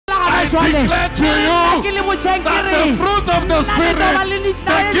declare to you that the fruit of the Spirit,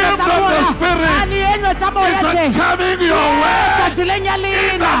 the gift of the Spirit is coming your way. In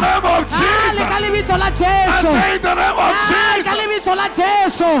the name of Jesus. I say in the name of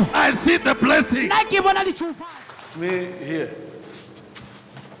Jesus. I see the blessing. Me here.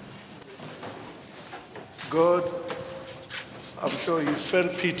 God, I'm sure you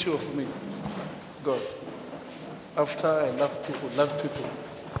felt pity of me. God. After I love people,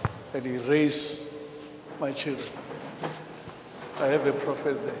 and He raised my children. I have a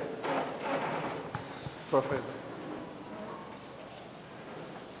prophet there. Prophet.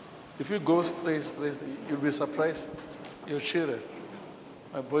 If you go straight, you'll be surprised. Your children,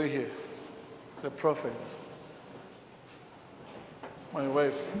 my boy here, is a prophet. My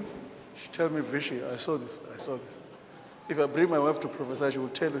wife, she tell me, Vishy, I saw this. If I bring my wife to prophesy, she will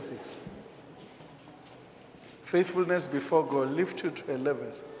tell you things. Faithfulness before God lifts you to a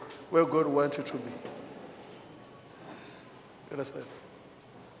level where God wants you to be. You understand?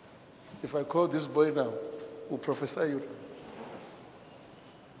 If I call this boy now, who prophesy you,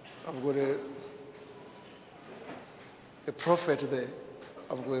 I've got a prophet there.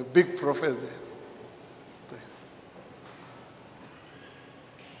 I've got a big prophet there.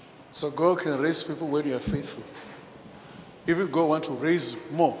 So God can raise people when you are faithful. Even God wants to raise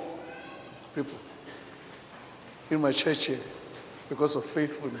more people in my church here because of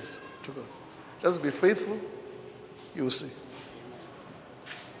faithfulness to God. Just be faithful, you will see.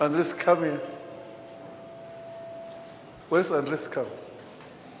 Andres, come here. Where's Andres? Come.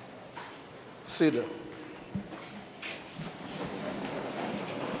 Sit down.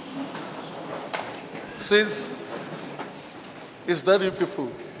 Since it's that you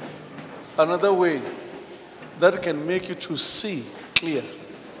people, another way that can make you to see clear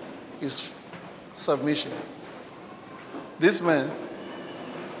is submission. This man,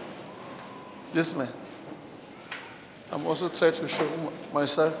 I'm also trying to show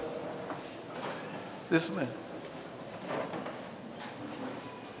myself. This man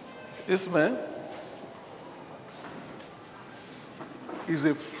is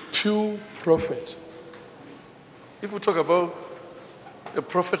a pure prophet. If we talk about a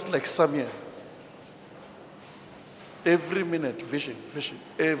prophet like Samuel, every minute, vision,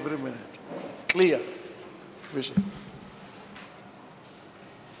 every minute, clear vision.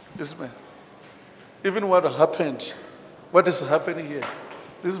 This man, even what happened, what is happening here,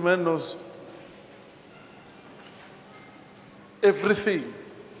 this man knows everything.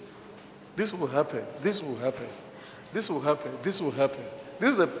 This will happen, this will happen, this will happen, this will happen.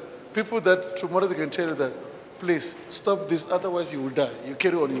 These are people that tomorrow they can tell you that, please stop this, otherwise you will die. You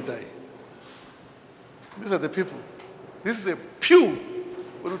carry on, you die. These are the people. This is a pure,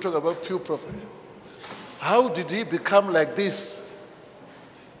 when we talk about pure prophet. How did he become like this?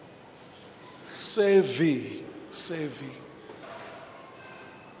 Saving.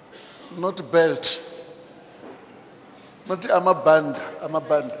 Not belt. Not I'm a band.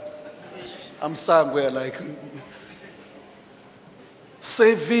 I'm somewhere like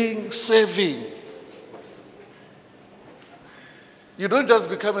saving. You don't just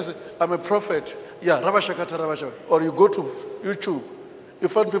become and say, I'm a prophet. Yeah, Rabashakata. Or you go to YouTube, you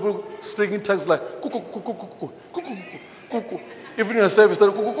find people speaking tongues like kuku, kuku, kuku, kuku, kuku. Even your service,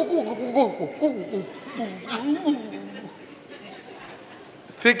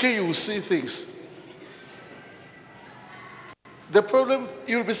 thinking you will see things. The problem,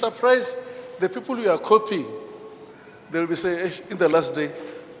 you'll be surprised, the people you are copying, they'll be saying, in the last day,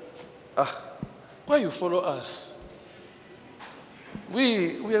 why you follow us?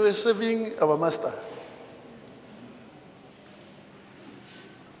 We were serving our master.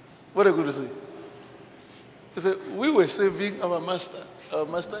 What are you going to say? He said, we were serving our master. Our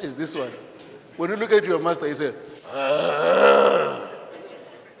master is this one. When you look at your master, he said,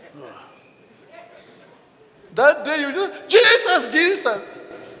 That day you just, Jesus.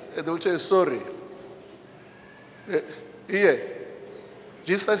 And they will tell you, sorry. Here.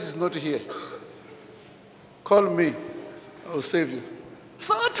 Jesus is not here. Call me. I will save you.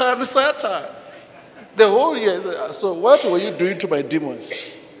 Satan. The whole year. So what were you doing to my demons?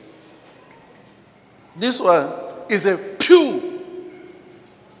 This one is a pure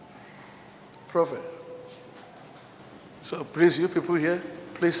prophet. So please, you people here,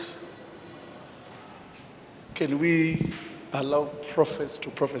 please, can we allow prophets to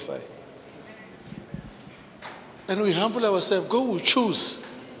prophesy? And we humble ourselves. God will choose.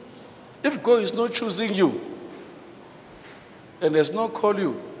 If God is not choosing you and does not call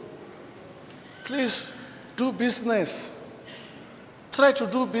you, please do business. Try to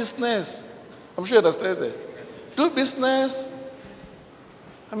do business. I'm sure you understand that. Do business.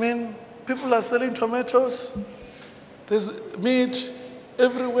 I mean, people are selling tomatoes. There's meat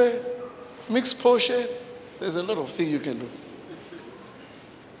everywhere, mixed portion. There's a lot of things you can do.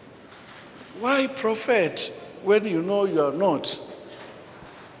 Why prophet when you know you are not?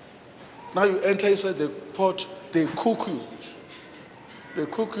 Now you enter inside the pot, they cook you. They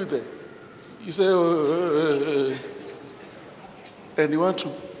cook you there. You say, and you want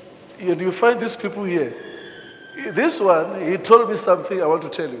to, and you find these people here. This one, he told me something I want to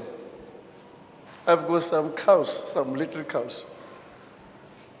tell you. I've got some cows, some little cows.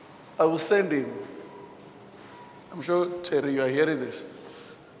 I will send him. I'm sure, Terry, you are hearing this.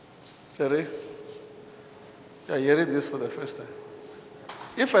 Terry, you are hearing this for the first time.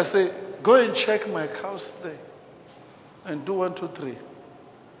 If I say, go and check my cows there and do 1, 2, 3.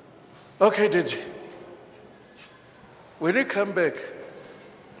 Okay, Daddy. When you come back,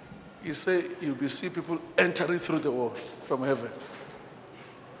 you say you'll be see people entering through the wall from heaven.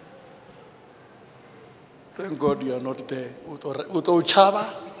 Thank God you are not there.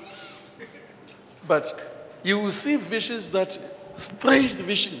 But you will see visions that, strange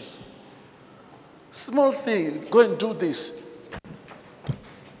visions. Small thing, go and do this.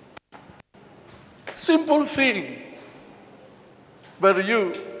 Simple thing. But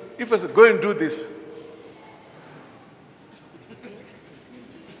you, if I say, go and do this.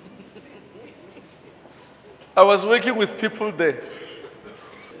 I was working with people there.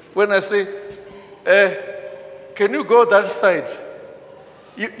 When I say, can you go that side?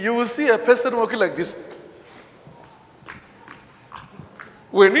 You will see a person walking like this.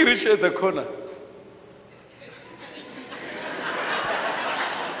 When he reaches the corner,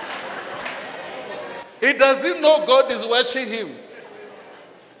 he doesn't know God is watching him.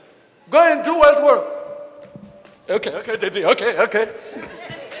 Go and do what work. Okay, Daddy, okay.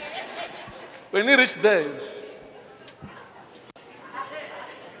 When he reached there,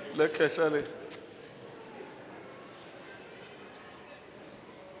 look, Charlie.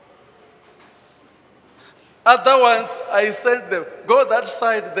 Other ones, I sent them, go that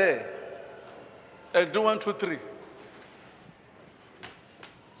side there and do 1, 2, 3.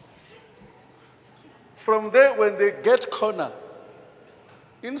 From there, when they get corner,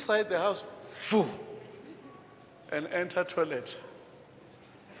 inside the house, foo, and enter toilet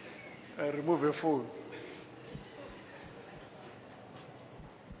and remove a phone.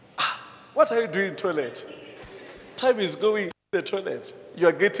 What are you doing in toilet? Time is going in the toilet. You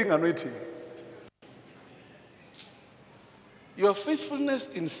are getting anointing. Your faithfulness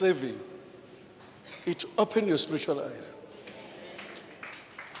in saving, it opens your spiritual eyes.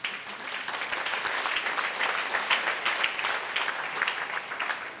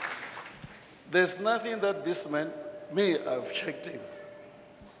 There's nothing that this man, I've checked him.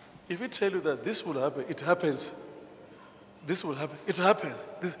 If he tell you that this will happen, it happens. This will happen, it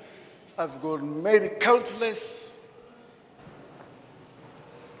happens. I've got many, countless,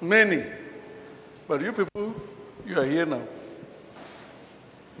 many. But you people, you are here now.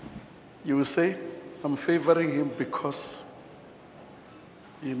 You will say, I'm favoring him because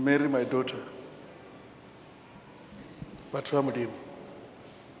he married my daughter. But him.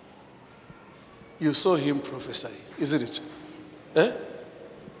 You saw him prophesy, isn't it?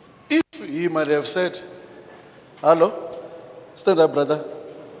 If he might have said, hello, stand up, brother.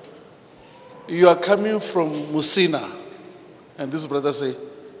 You are coming from Musina. And this brother say,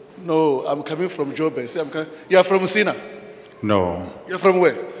 no, I'm coming from Joburg. Say, you are from Musina? No. You're from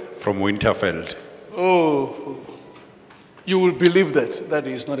where? From Winterfeld. Oh, you will believe that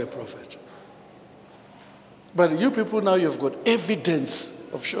he is not a prophet. But you people now, you've got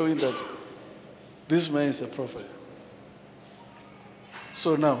evidence of showing that this man is a prophet.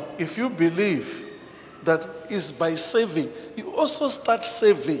 So now, if you believe that it's by saving, you also start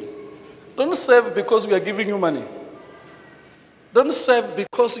saving. Don't save because we are giving you money. Don't save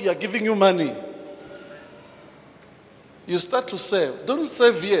because we are giving you money. You start to save. Don't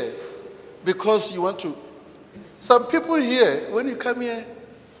save here because you want to. Some people here, when you come here,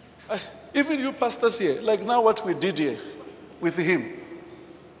 even you pastors here, like now what we did here with him.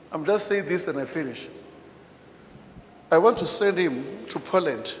 I'm just saying this and I finish. I want to send him to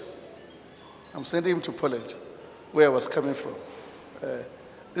Poland. I'm sending him to Poland, where I was coming from.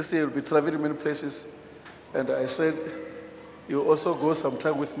 This year he'll be traveling many places. And I said, you also go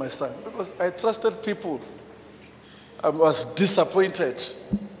sometime with my son. Because I trusted people. I was disappointed.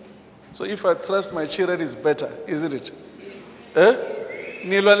 So if I trust my children, it's better, isn't it?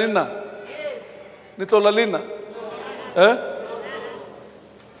 Nilalina? Nitolalina?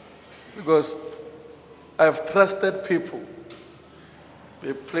 Because I've trusted people.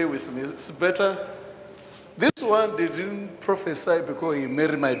 They play with me. It's better This one didn't prophesy because he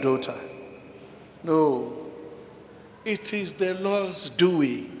married my daughter. No. It is the Lord's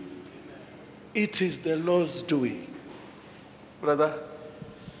doing. It is the Lord's doing. Brother,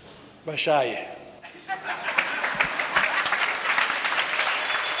 Bashaye.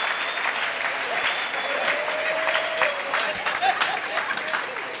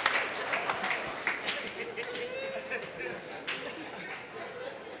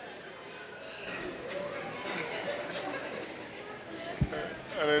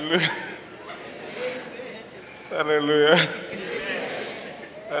 Hallelujah. Hallelujah.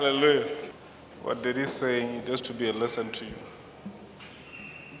 Hallelujah. What Daddy is saying, just to be a lesson to you.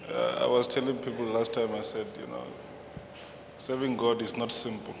 I was telling people last time, I said, serving God is not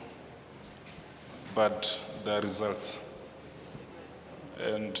simple, but there are results.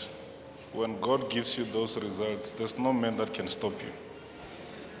 And when God gives you those results, there's no man that can stop you.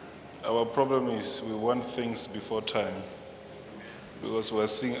 Our problem is we want things before time because we're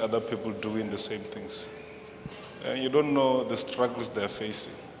seeing other people doing the same things. And you don't know the struggles they're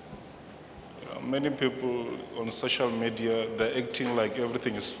facing. Many people on social media, they're acting like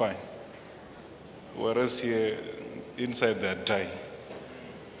everything is fine. Whereas here, inside they're dying.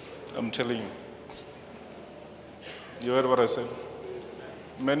 I'm telling you. You heard what I said?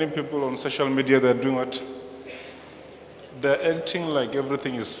 Many people on social media, they're doing what? They're acting like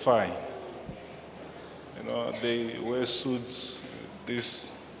everything is fine. They wear suits,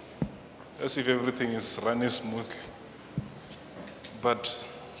 as if everything is running smoothly. But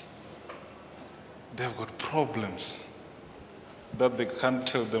they've got problems that they can't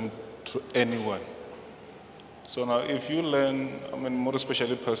tell them to anyone. So now if you learn, more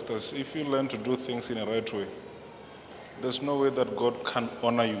especially pastors, if you learn to do things in a right way, there's no way that God can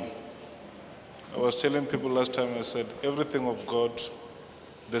honor you. I was telling people last time, I said, everything of God,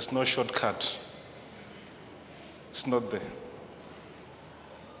 there's no shortcut. It's not there.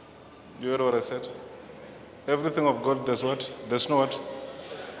 You heard what I said? Everything of God, there's what? There's no what?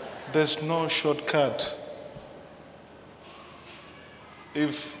 There's no shortcut.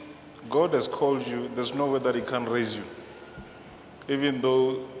 If God has called you, there's no way that He can raise you. Even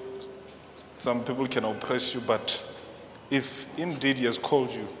though some people can oppress you, but if indeed He has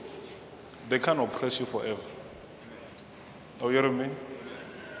called you, they can't oppress you forever. Oh, you hear me?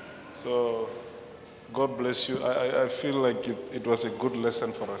 So, God bless you. I feel like it was a good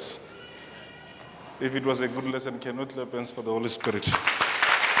lesson for us. If it was a good lesson, can we clap hands for the Holy Spirit?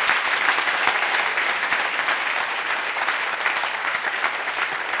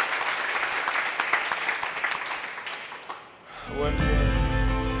 When